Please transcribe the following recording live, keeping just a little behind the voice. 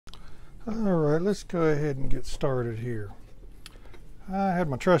Alright, let's go ahead and get started here. I had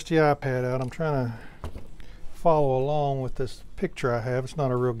my trusty iPad out. I'm trying to follow along with this picture I have. It's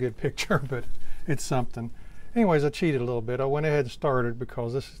not a real good picture, but it's something. Anyways, I cheated a little bit. I went ahead and started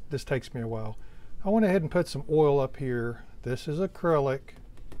because this takes me a while. I went ahead and put some oil up here. This is acrylic.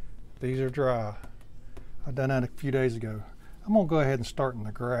 These are dry. I done that a few days ago. I'm going to go ahead and start in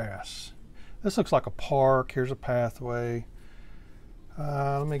the grass. This looks like a park. Here's a pathway.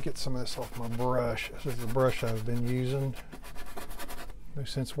 Let me get some of this off my brush. This is the brush I've been using. No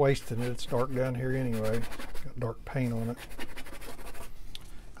sense wasting it. It's dark down here anyway. Got dark paint on it.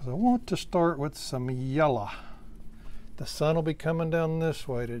 Because I want to start with some yellow. The sun will be coming down this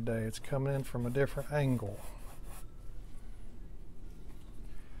way today. It's coming in from a different angle.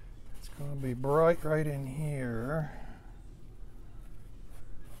 It's going to be bright right in here.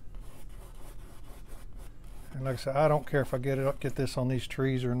 And like I said, I don't care if I get this on these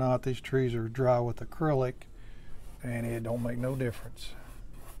trees or not. These trees are dry with acrylic, and it don't make no difference.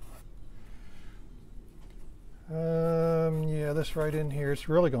 Yeah, this right in here, it's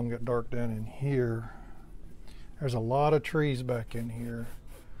really going to get dark down in here. There's a lot of trees back in here.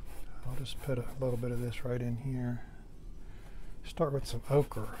 I'll just put a little bit of this right in here. Start with some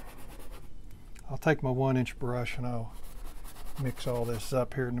ochre. I'll take my 1-inch brush and I'll mix all this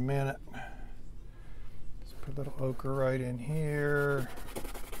up here in a minute. Put a little ochre right in here.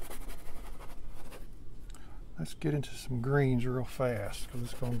 Let's get into some greens real fast because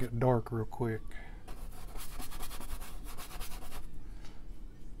it's going to get dark real quick.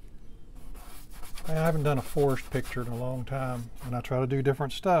 I haven't done a forest picture in a long time, and I try to do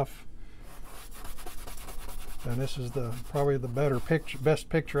different stuff. And this is probably the best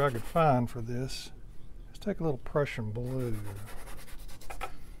picture I could find for this. Let's take a little Prussian blue.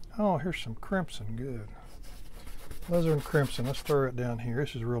 Oh, here's some crimson. Good. Alizarin crimson. Let's throw it down here.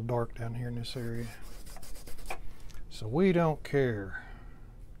 This is real dark down here in this area. So we don't care.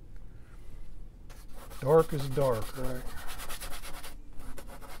 Dark is dark, right?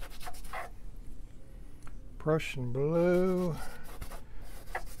 Prussian blue.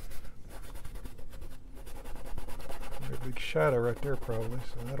 A big shadow right there probably,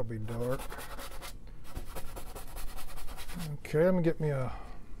 so that'll be dark. Okay, let me get a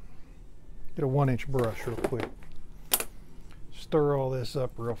 1-inch brush real quick. Stir all this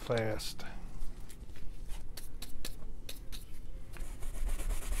up real fast.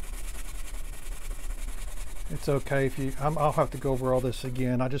 It's okay if I'll have to go over all this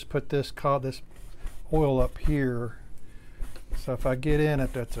again. I just put this oil up here, so if I get in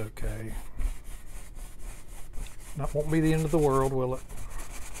it, that's okay. Won't be the end of the world, will it?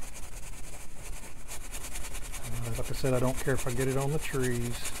 Like I said, I don't care if I get it on the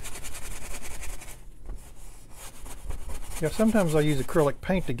trees. Yeah, sometimes I use acrylic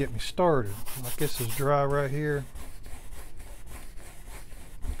paint to get me started. Like this is dry right here.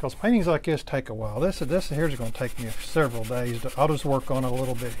 Because paintings like this take a while. This here's going to take me several days. I'll just work on it a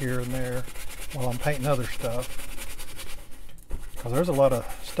little bit here and there while I'm painting other stuff. Because there's a lot of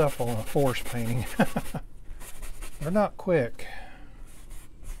stuff on a forest painting. They're not quick.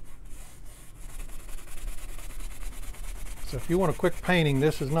 So if you want a quick painting,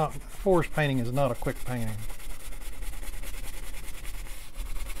 forest painting is not a quick painting.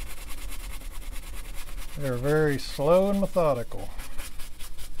 They're very slow and methodical,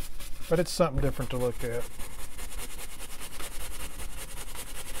 but it's something different to look at.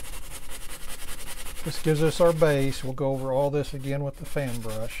 This gives us our base. We'll go over all this again with the fan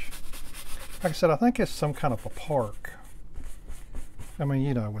brush. Like I said, I think it's some kind of a park. I mean,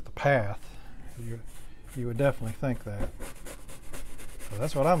 you know, with the path, you would definitely think that. So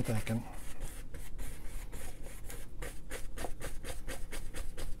that's what I'm thinking.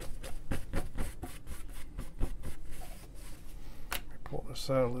 Pull this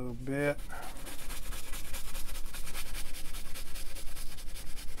out a little bit.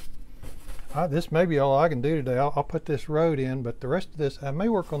 This may be all I can do today. I'll put this road in, but the rest of this, I may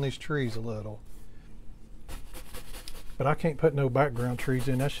work on these trees a little. But I can't put no background trees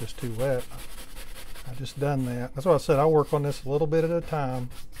in. That's just too wet. I just done that. That's why I said I'll work on this a little bit at a time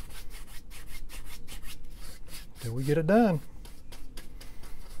till we get it done.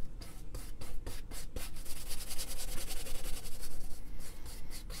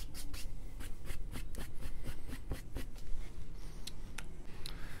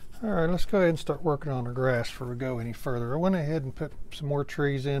 Alright, let's go ahead and start working on the grass before we go any further. I went ahead and put some more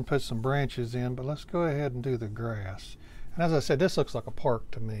trees in, put some branches in, but let's go ahead and do the grass. And as I said, this looks like a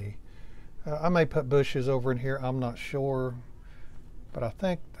park to me. I may put bushes over in here, I'm not sure, but I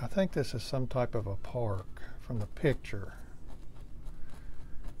think this is some type of a park from the picture.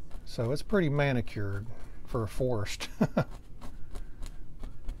 So it's pretty manicured for a forest.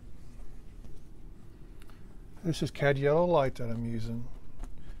 This is cad yellow light that I'm using.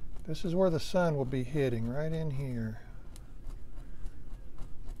 This is where the sun will be hitting, right in here.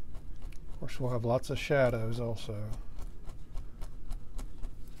 Of course, we'll have lots of shadows also.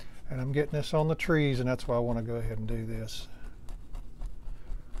 And I'm getting this on the trees, and that's why I want to go ahead and do this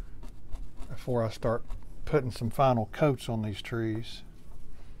before I start putting some final coats on these trees.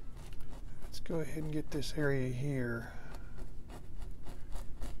 Let's go ahead and get this area here.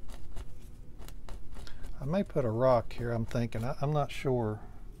 I may put a rock here, I'm thinking. I'm not sure.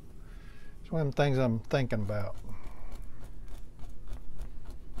 It's one of the things I'm thinking about.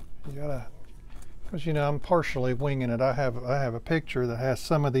 You gotta, because you know, I'm partially winging it. I have a picture that has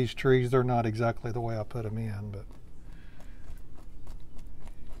some of these trees. They're not exactly the way I put them in, but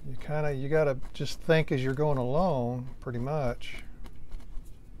you gotta just think as you're going along, pretty much.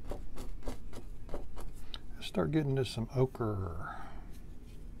 Let's start getting to some ochre.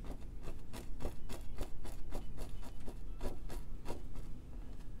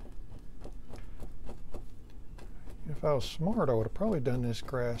 If I was smart, I would have probably done this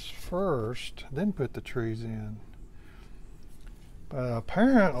grass first, then put the trees in. But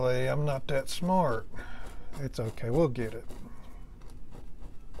apparently, I'm not that smart. It's okay, we'll get it.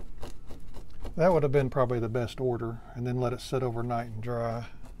 That would have been probably the best order, and then let it sit overnight and dry.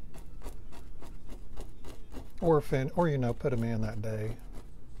 Or you know, put them in that day.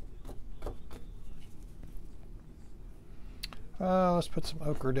 Let's put some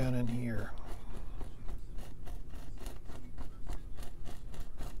ochre down in here.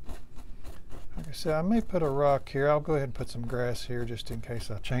 Like I said, I may put a rock here. I'll go ahead and put some grass here just in case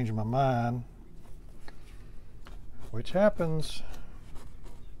I change my mind, which happens.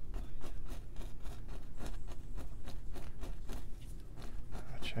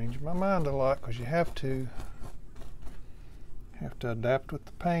 I change my mind a lot because you have to adapt with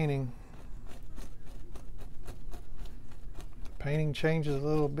the painting. If the painting changes a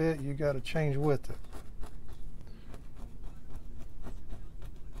little bit, you got to change with it.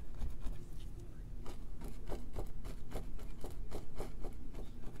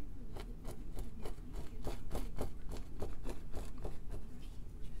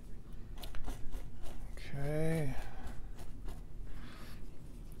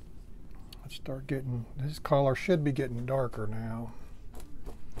 Start getting, this color should be getting darker now,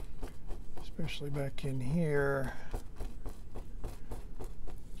 especially back in here.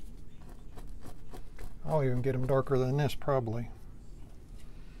 I'll even get them darker than this probably.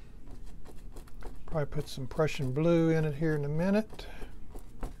 Probably put some Prussian blue in it here in a minute.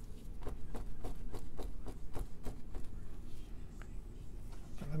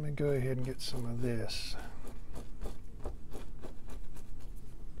 Let me go ahead and get some of this.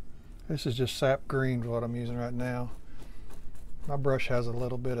 This is just sap green, what I'm using right now. My brush has a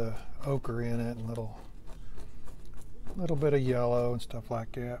little bit of ochre in it and little bit of yellow and stuff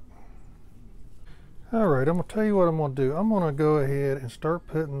like that. All right, I'm gonna tell you what I'm gonna do. I'm gonna go ahead and start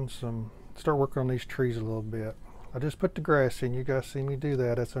working on these trees a little bit. I just put the grass in. You guys see me do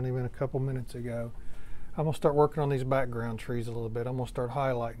that. That's only been a couple minutes ago. I'm gonna start working on these background trees a little bit. I'm gonna start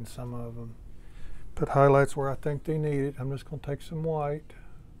highlighting some of them. Put highlights where I think they need it. I'm just gonna take some white.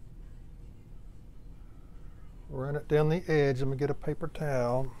 Run it down the edge. I'm gonna get a paper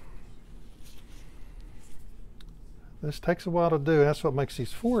towel. This takes a while to do. That's what makes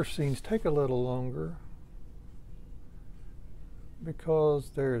these forest scenes take a little longer,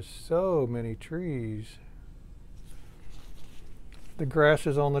 because there's so many trees. The grass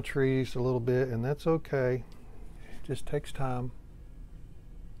is on the trees a little bit, and that's okay. It just takes time.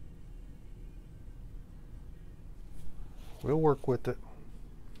 We'll work with it.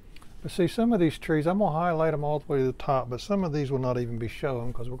 But see, some of these trees, I'm going to highlight them all the way to the top, but some of these will not even be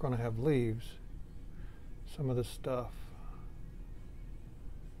showing because we're going to have leaves, some of this stuff.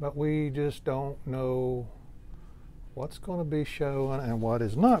 But we just don't know what's going to be showing and what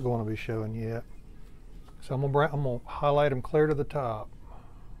is not going to be showing yet. So I'm going to highlight them clear to the top,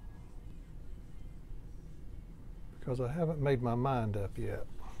 because I haven't made my mind up yet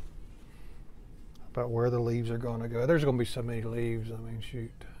about where the leaves are going to go. There's going to be so many leaves, I mean, shoot.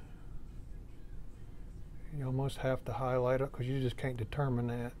 You almost have to highlight it because you just can't determine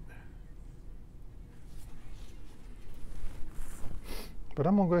that. But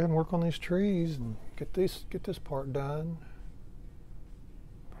I'm gonna go ahead and work on these trees and get this part done,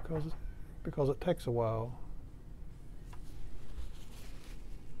 because it takes a while.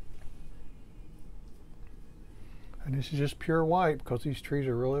 And this is just pure white because these trees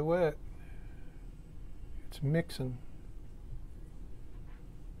are really wet. It's mixing.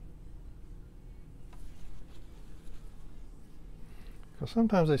 So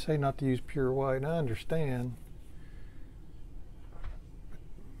sometimes they say not to use pure white, and I understand.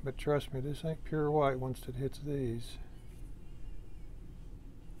 But trust me, this ain't pure white once it hits these.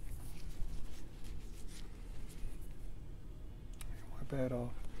 Wipe that off.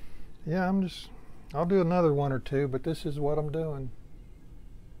 Yeah, I'll do another one or two, but this is what I'm doing.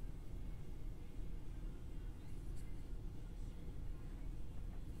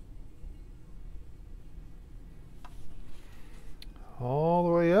 All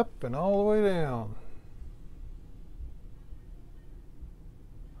the way up and all the way down.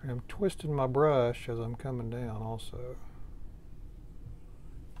 I'm twisting my brush as I'm coming down also.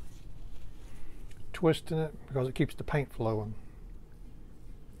 Twisting it because it keeps the paint flowing.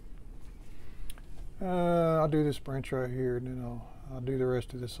 I'll do this branch right here, and then I'll do the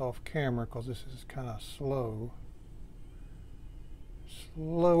rest of this off camera because this is kind of slow.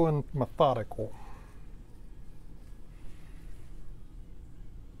 Slow and methodical.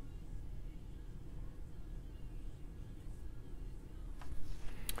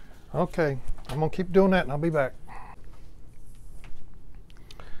 Okay, I'm gonna keep doing that and I'll be back.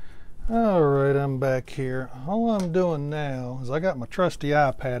 All right, I'm back here. All I'm doing now is I got my trusty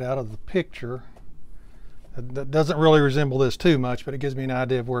iPad out of the picture. That doesn't really resemble this too much, but it gives me an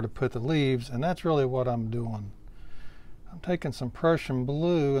idea of where to put the leaves, and that's really what I'm doing. I'm taking some Prussian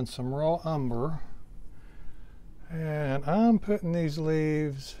blue and some raw umber, and I'm putting these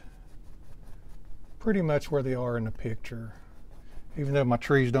leaves pretty much where they are in the picture. Even though my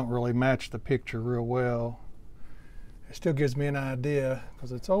trees don't really match the picture real well, it still gives me an idea,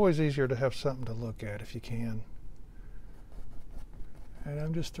 because it's always easier to have something to look at if you can. And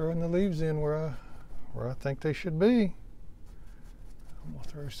I'm just throwing the leaves in where I think they should be. I'm going to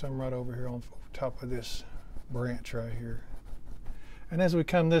throw some right over here on top of this branch right here. And as we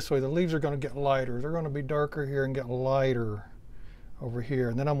come this way, the leaves are going to get lighter. They're going to be darker here and get lighter over here.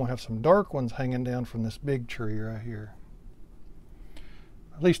 And then I'm going to have some dark ones hanging down from this big tree right here.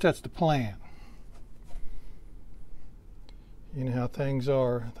 At least that's the plan. You know how things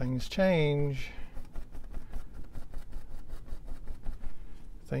are. Things change.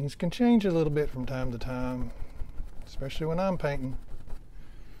 Things can change a little bit from time to time, especially when I'm painting.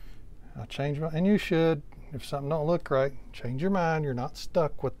 I'll change my, and you should. If something don't look right, change your mind. You're not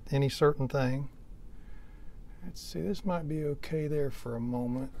stuck with any certain thing. Let's see, this might be okay there for a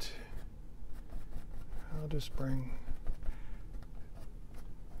moment. I'll just bring...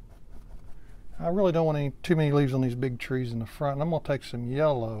 I really don't want too many leaves on these big trees in the front. And I'm going to take some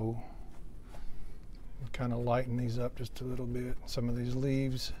yellow and kind of lighten these up just a little bit. Some of these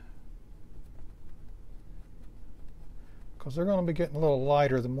leaves, because they're going to be getting a little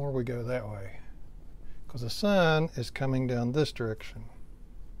lighter the more we go that way, because the sun is coming down this direction.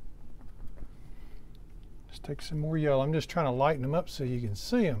 Just take some more yellow. I'm just trying to lighten them up so you can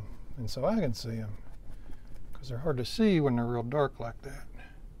see them, and so I can see them, because they're hard to see when they're real dark like that.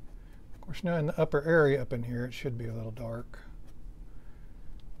 Of course, now in the upper area up in here, it should be a little dark.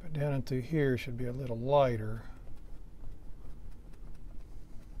 But down into here should be a little lighter.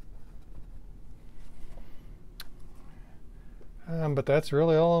 But that's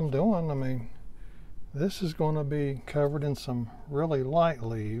really all I'm doing. I mean, this is going to be covered in some really light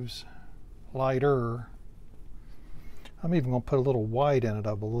leaves, lighter. I'm even going to put a little white in it,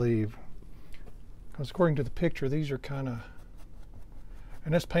 I believe. Because according to the picture, these are kind of...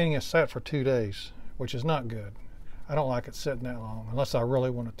 And this painting is sat for 2 days, which is not good. I don't like it sitting that long, unless I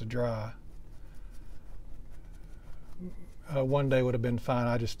really want it to dry. One day would have been fine.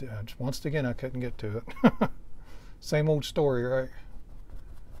 I just once again, I couldn't get to it. Same old story, right?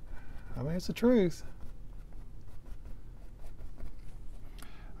 I mean, it's the truth.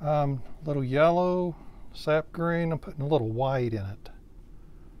 Little yellow, sap green. I'm putting a little white in it.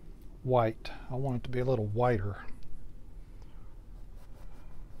 White. I want it to be a little whiter.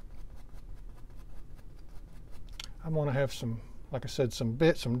 I'm going to have some, like I said, some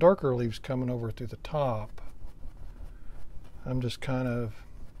darker leaves coming over through the top. I'm just kind of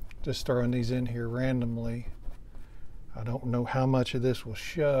throwing these in here randomly. I don't know how much of this will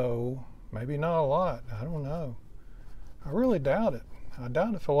show. Maybe not a lot. I don't know. I really doubt it. I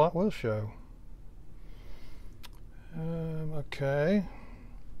doubt if a lot will show. Okay.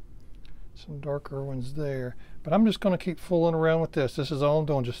 Some darker ones there. But I'm just going to keep fooling around with this. This is all I'm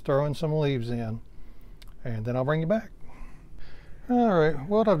doing, just throwing some leaves in. And then I'll bring you back. All right,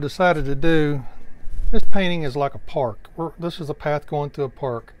 what I've decided to do, this painting is like a park. This is a path going through a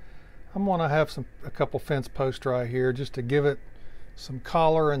park. I'm gonna have a couple fence posts right here just to give it some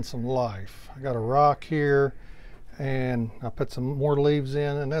color and some life. I got a rock here, and I put some more leaves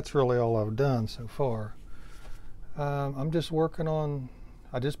in, and that's really all I've done so far. I'm just working on,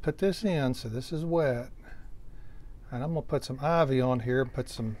 I just put this in, so this is wet. And I'm gonna put some ivy on here and put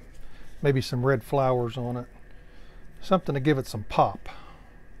some, maybe some red flowers on it. Something to give it some pop.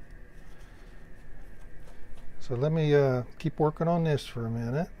 So let me keep working on this for a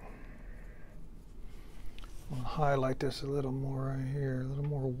minute. I'm gonna highlight this a little more right here, a little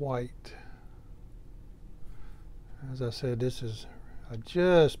more white. As I said, this is, I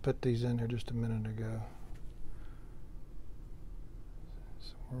just put these in here just a minute ago.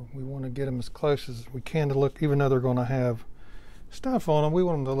 So we want to get them as close as we can to look, even though they're going to have stuff on them, we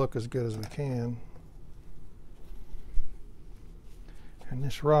want them to look as good as we can. And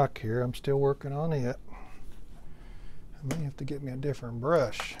this rock here, I'm still working on it. I may have to get me a different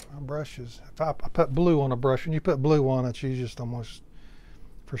brush. My brush is, if I put blue on a brush, when you put blue on it, you just almost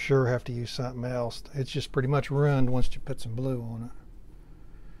for sure have to use something else. It's just pretty much ruined once you put some blue on it.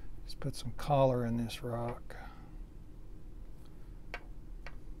 Let's put some color in this rock.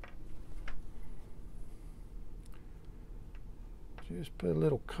 Just put a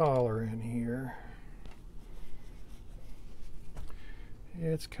little color in here.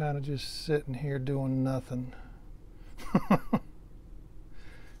 It's kind of just sitting here doing nothing.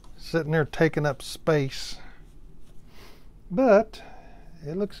 Sitting there taking up space. But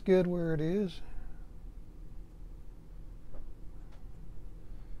it looks good where it is.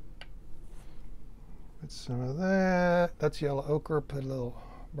 Put some of that. That's yellow ochre. Put a little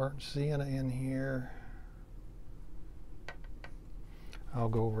burnt sienna in here. I'll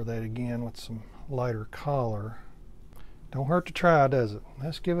go over that again with some lighter color. Don't hurt to try, does it?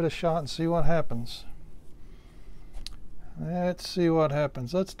 Let's give it a shot and see what happens. Let's see what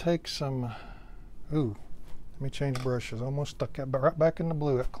happens. Let's take some, ooh, let me change brushes. Almost stuck that right back in the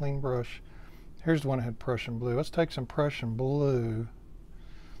blue, that clean brush. Here's the one that had Prussian blue. Let's take some Prussian blue,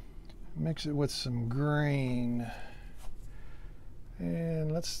 mix it with some green,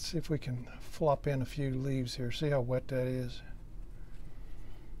 and let's see if we can flop in a few leaves here. See how wet that is?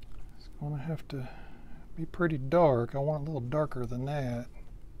 It's going to have to be pretty dark. I want a little darker than that.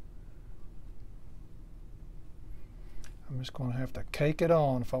 I'm just going to have to cake it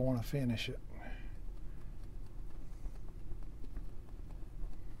on if I want to finish it.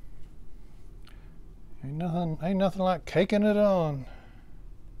 Ain't nothing like caking it on.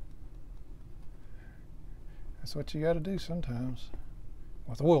 That's what you got to do sometimes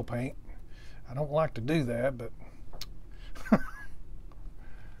with oil paint. I don't like to do that, but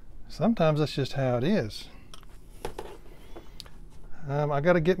sometimes that's just how it is. I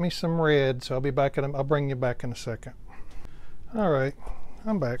got to get me some red, so I'll be back. I'll bring you back in a second. All right,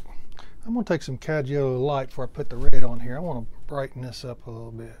 I'm back. I'm gonna take some cad yellow light before I put the red on here. I want to brighten this up a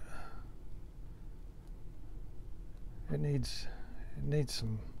little bit. It needs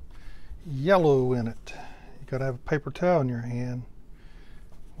some yellow in it. You gotta have a paper towel in your hand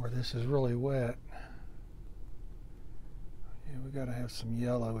where this is really wet. Yeah, we gotta have some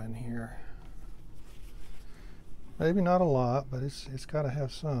yellow in here. Maybe not a lot, but it's gotta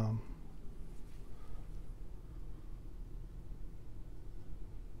have some.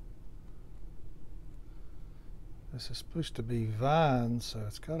 This is supposed to be vines, so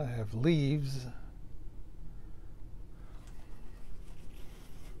it's got to have leaves.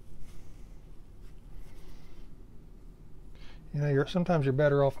 You know, sometimes you're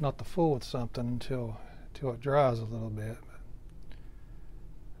better off not to fool with something until it dries a little bit.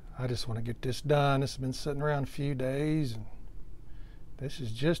 But I just want to get this done. This has been sitting around a few days, and this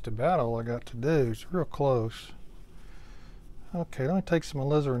is just about all I got to do. It's real close. Okay, let me take some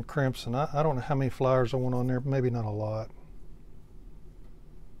alizarin crimson. I don't know how many flowers I want on there, but maybe not a lot.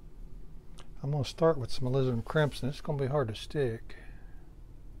 I'm going to start with some alizarin crimson. It's going to be hard to stick.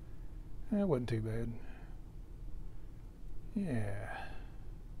 It wasn't too bad. Yeah.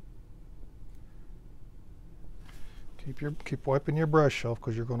 Keep wiping your brush off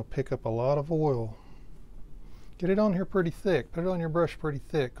because you're going to pick up a lot of oil. Get it on here pretty thick. Put it on your brush pretty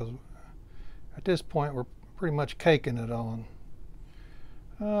thick because at this point we're pretty much caking it on.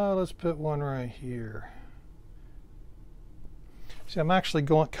 Let's put one right here. See, I'm actually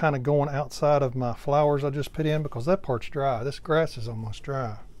kind of going outside of my flowers I just put in because that part's dry. This grass is almost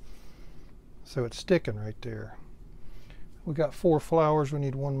dry. So it's sticking right there. We got 4 flowers, we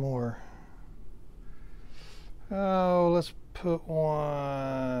need one more. Oh, let's put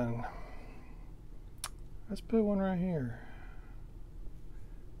one. Let's put one right here.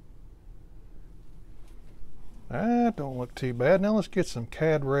 That don't look too bad. Now let's get some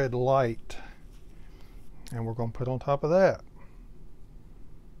cad red light. And we're going to put on top of that.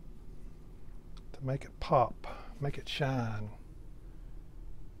 To make it pop, make it shine.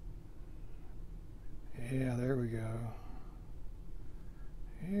 Yeah, there we go.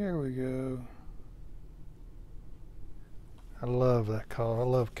 Here we go. I love that color. I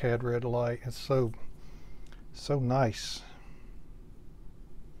love cad red light. It's so nice.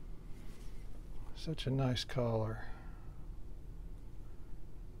 Such a nice color.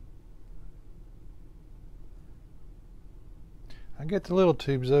 I get the little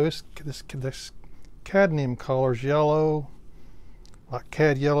tubes though. This cadmium color is yellow, like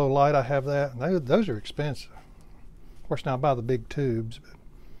cad yellow light. I have that. And those are expensive. Of course, now I buy the big tubes, but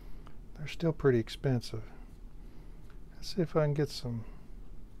they're still pretty expensive. Let's see if I can get some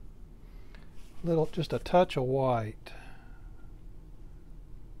just a touch of white,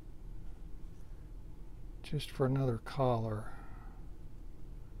 just for another color.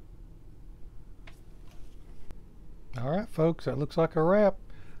 All right, folks, that looks like a wrap.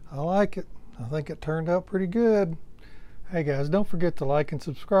 I like it. I think it turned out pretty good. Hey guys, don't forget to like and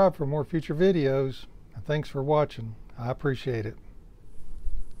subscribe for more future videos. And thanks for watching. I appreciate it.